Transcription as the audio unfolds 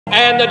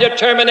and the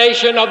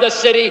determination of the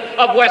city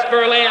of West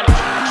Berlin.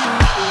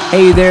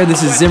 Hey there,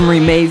 this is Zimri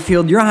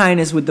Mayfield, your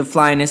highness with the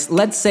flyness.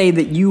 Let's say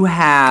that you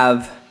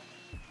have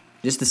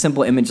just a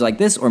simple image like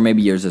this, or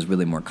maybe yours is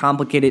really more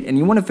complicated, and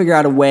you want to figure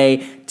out a way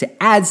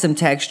to add some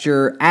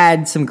texture,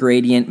 add some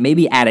gradient,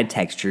 maybe add a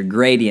texture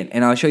gradient.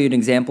 And I'll show you an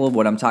example of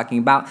what I'm talking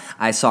about.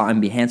 I saw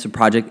on Behance a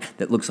project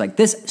that looks like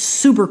this.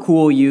 Super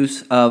cool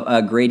use of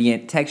a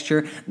gradient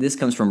texture. This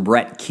comes from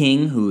Brett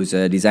King, who's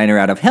a designer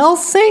out of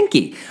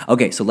Helsinki.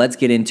 Okay, so let's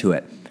get into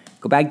it.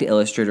 Go back to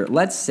Illustrator.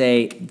 Let's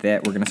say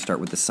that we're going to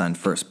start with the sun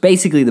first.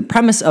 Basically, the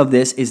premise of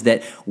this is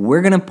that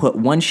we're going to put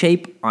one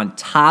shape on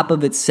top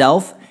of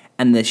itself,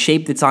 and the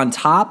shape that's on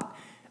top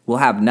will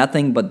have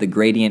nothing but the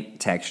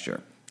gradient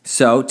texture.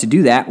 So to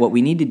do that, what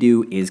we need to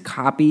do is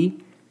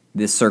copy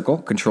this circle,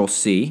 Control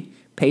C,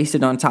 paste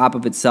it on top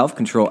of itself,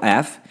 Control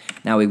F.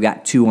 Now we've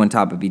got two on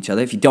top of each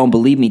other. If you don't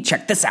believe me,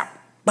 check this out.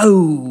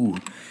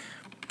 Boom!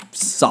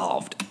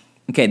 Solved.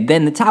 Okay,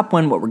 then the top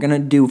one, what we're gonna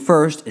do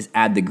first is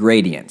add the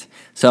gradient.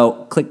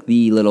 So click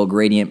the little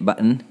gradient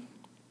button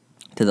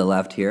to the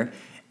left here,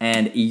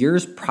 and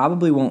yours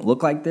probably won't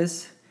look like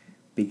this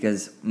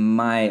because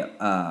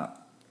my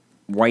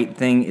white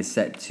thing is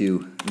set to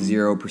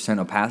 0%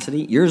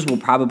 opacity. Yours will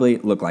probably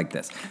look like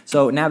this.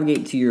 So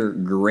navigate to your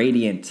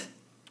gradient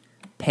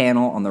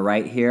panel on the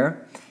right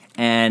here,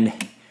 and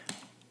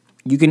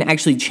you can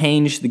actually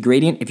change the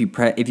gradient if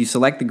you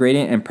select the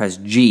gradient and press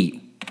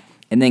G,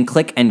 and then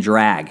click and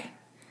drag.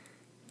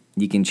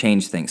 You can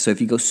change things. So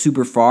if you go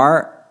super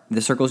far, the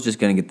circle is just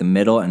going to get the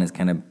middle and it's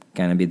going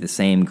to be the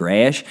same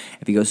grayish.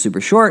 If you go super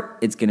short,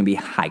 it's going to be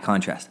high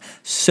contrast.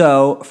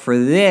 So for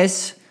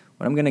this,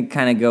 what I'm going to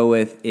kind of go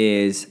with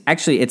is,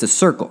 actually it's a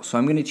circle. So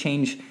I'm going to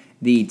change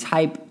the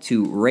type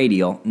to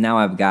radial. Now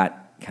I've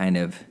got kind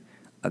of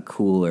a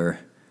cooler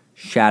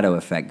shadow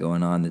effect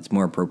going on that's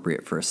more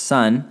appropriate for a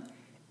sun.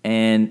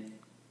 And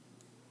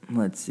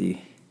let's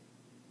see.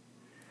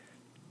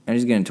 I'm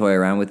just going to toy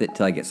around with it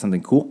till I get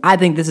something cool. I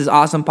think this is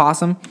awesome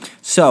possum.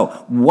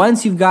 So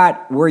once you've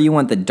got where you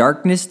want the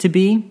darkness to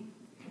be,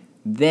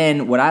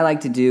 then what I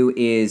like to do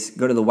is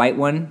go to the white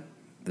one.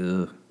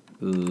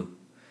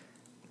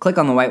 Click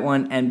on the white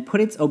one and put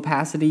its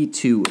opacity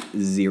to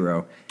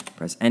 0.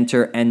 Press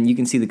enter and you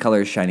can see the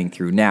colors shining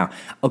through. Now,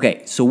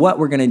 okay, so what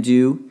we're going to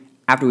do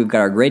after we've got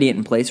our gradient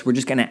in place, we're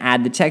just going to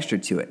add the texture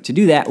to it. To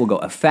do that, we'll go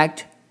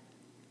Effect,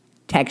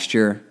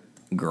 Texture,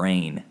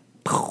 Grain.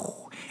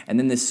 And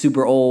then this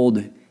super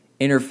old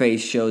interface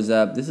shows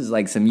up. This is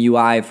like some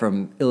UI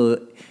from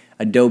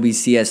Adobe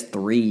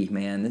CS3,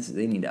 man.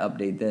 They need to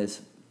update this.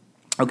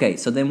 Okay,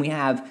 so then we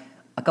have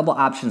a couple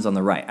options on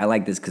the right. I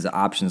like this because the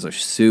options are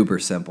super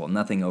simple,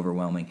 nothing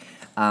overwhelming.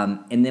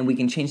 And then we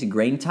can change the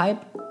grain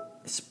type.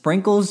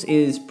 Sprinkles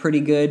is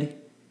pretty good,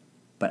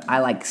 but I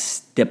like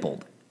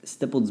stippled.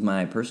 Stippled's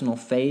my personal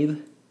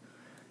fave.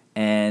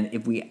 And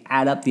if we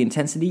add up the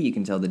intensity, you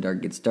can tell the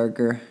dark gets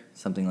darker,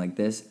 something like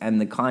this. And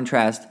the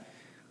contrast,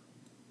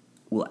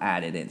 we'll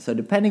add it in. So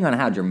depending on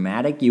how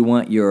dramatic you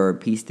want your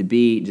piece to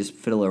be, just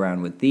fiddle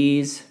around with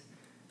these.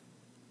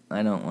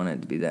 I don't want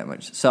it to be that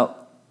much. So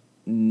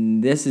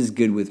this is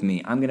good with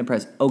me. I'm going to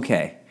press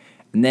OK.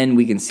 And then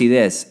we can see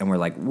this, and we're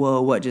like,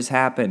 whoa, what just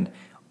happened?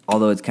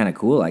 Although it's kind of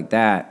cool like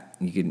that.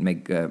 You could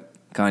make a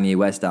Kanye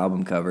West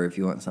album cover if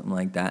you want something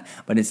like that.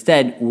 But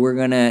instead, we're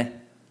going to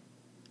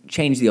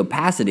change the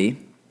opacity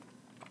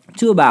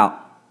to about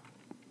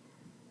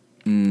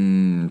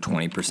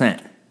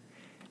 20%.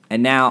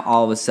 And now,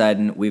 all of a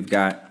sudden, we've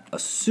got a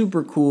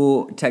super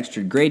cool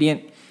textured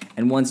gradient.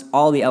 And once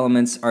all the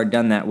elements are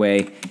done that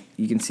way,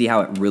 you can see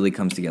how it really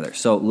comes together.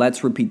 So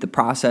let's repeat the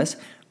process.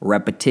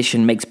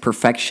 Repetition makes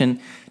perfection.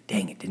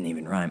 Dang, it didn't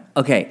even rhyme.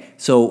 Okay,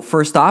 so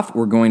first off,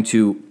 we're going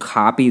to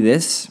copy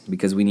this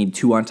because we need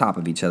two on top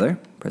of each other.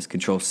 Press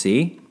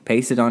Control-C,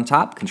 paste it on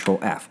top,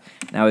 Control-F.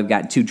 Now we've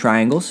got two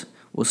triangles.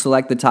 We'll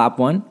select the top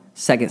one.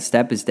 Second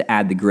step is to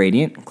add the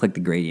gradient. Click the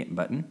gradient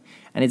button.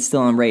 And it's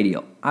still on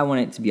radial. I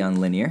want it to be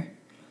on linear.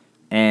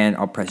 And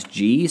I'll press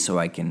G so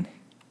I can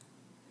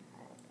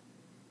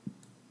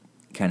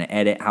kind of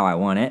edit how I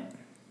want it.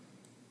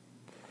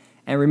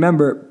 And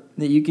remember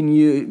that you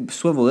can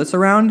swivel this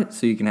around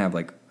so you can have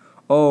like,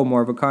 oh,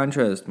 more of a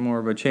contrast, more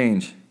of a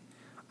change.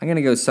 I'm going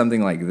to go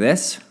something like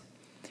this.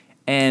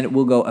 And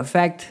we'll go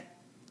Effect,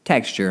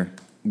 Texture,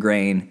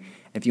 Grain.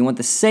 If you want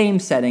the same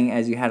setting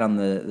as you had on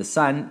the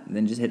sun,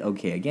 then just hit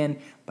OK again.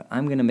 But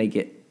I'm going to make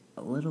it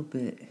a little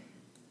bit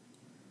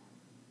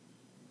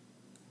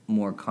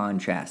more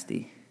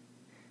contrasty.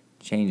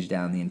 Change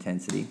down the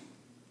intensity.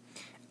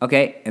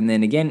 Okay, and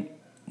then again,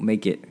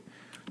 make it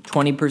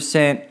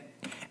 20%.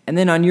 And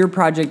then on your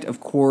project, of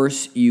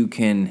course, you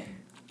can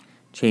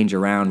change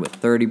around with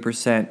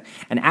 30%.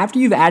 And after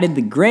you've added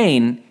the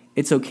grain,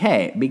 it's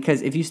okay,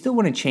 because if you still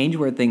want to change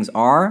where things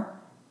are,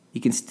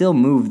 you can still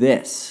move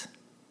this.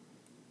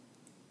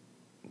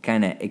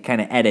 It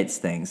kind of edits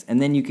things.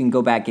 And then you can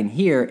go back in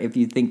here if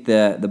you think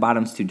the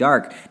bottom's too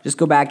dark. Just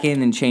go back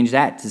in and change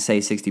that to, say,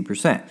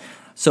 60%.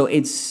 So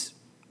it's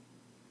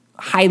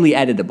highly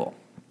editable.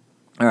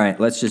 All right,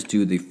 let's just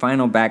do the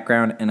final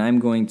background, and I'm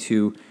going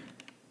to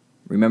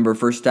Remember,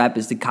 first step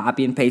is to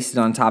copy and paste it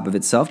on top of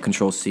itself.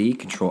 Control C,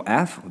 Control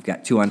F. We've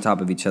got two on top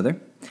of each other.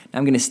 Now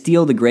I'm going to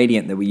steal the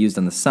gradient that we used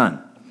on the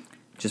sun.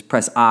 Just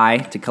press I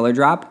to color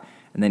drop,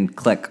 and then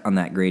click on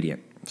that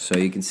gradient. So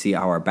you can see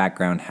how our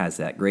background has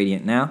that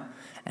gradient now.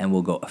 And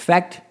we'll go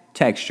Effect,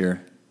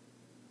 Texture,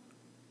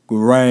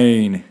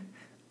 Grain.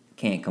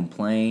 Can't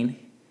complain.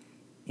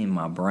 In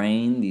my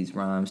brain, these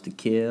rhymes to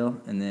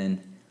kill. And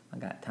then I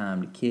got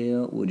time to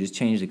kill. We'll just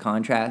change the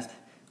contrast,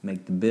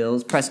 make the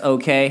bills. Press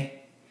OK.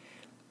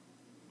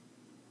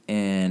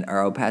 And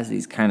our opacity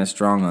is kind of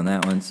strong on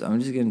that one, so I'm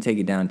just going to take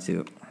it down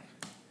to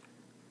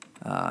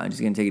about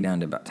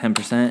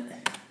 10%,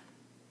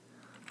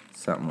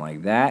 something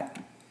like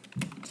that.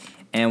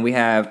 And we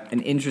have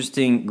an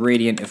interesting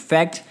gradient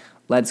effect.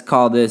 Let's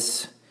call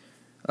this,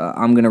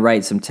 I'm going to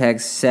write some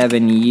text,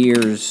 7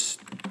 years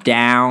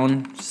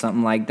down,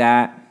 something like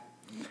that.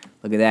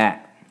 Look at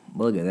that.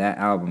 Look at that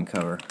album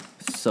cover.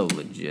 So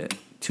legit.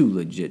 Too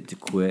legit to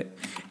quit.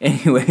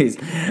 Anyways,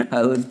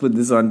 let's put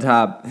this on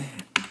top.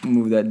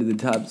 Move that to the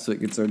top so it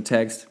gets our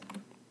text.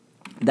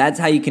 That's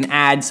how you can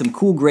add some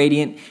cool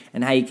gradient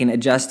and how you can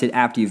adjust it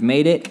after you've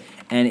made it.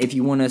 And if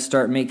you want to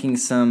start making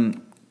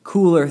some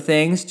cooler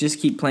things,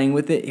 just keep playing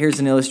with it. Here's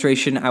an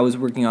illustration I was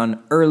working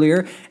on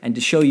earlier, and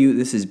to show you,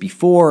 this is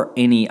before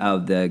any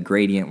of the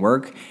gradient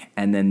work,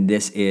 and then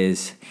this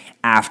is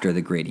after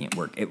the gradient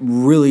work. It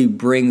really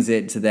brings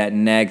it to that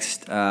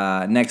next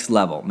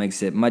level,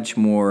 makes it much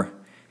more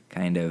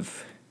kind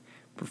of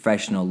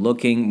professional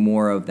looking,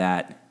 more of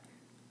that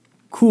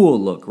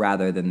cool look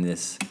rather than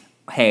this,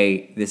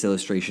 hey, this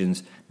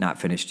illustration's not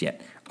finished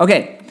yet.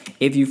 Okay,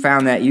 if you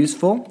found that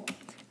useful,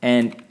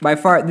 and by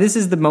far, this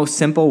is the most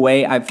simple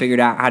way I've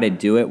figured out how to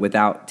do it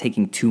without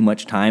taking too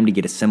much time to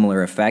get a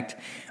similar effect.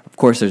 Of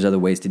course, there's other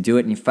ways to do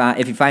it, and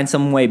if you find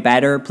some way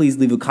better, please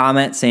leave a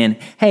comment saying,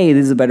 hey,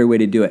 this is a better way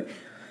to do it.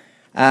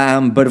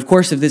 But of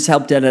course, if this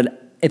helped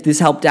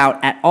out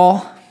at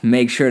all,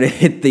 make sure to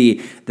hit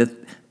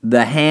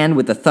the hand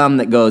with the thumb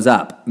that goes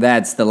up.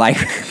 That's the like.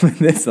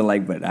 That's the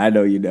like button. I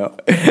know you know.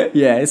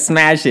 Yeah,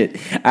 smash it.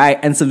 All right,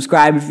 and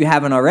subscribe if you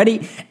haven't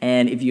already.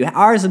 And if you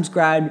are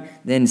subscribed,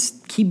 then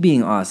keep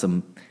being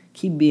awesome.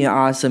 Keep being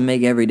awesome.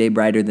 Make every day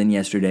brighter than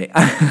yesterday.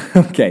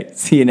 Okay,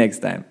 see you next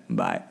time.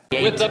 Bye.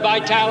 With the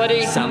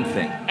vitality,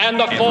 Something. and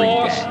the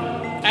force,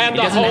 and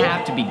the hope, it doesn't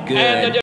have to be good.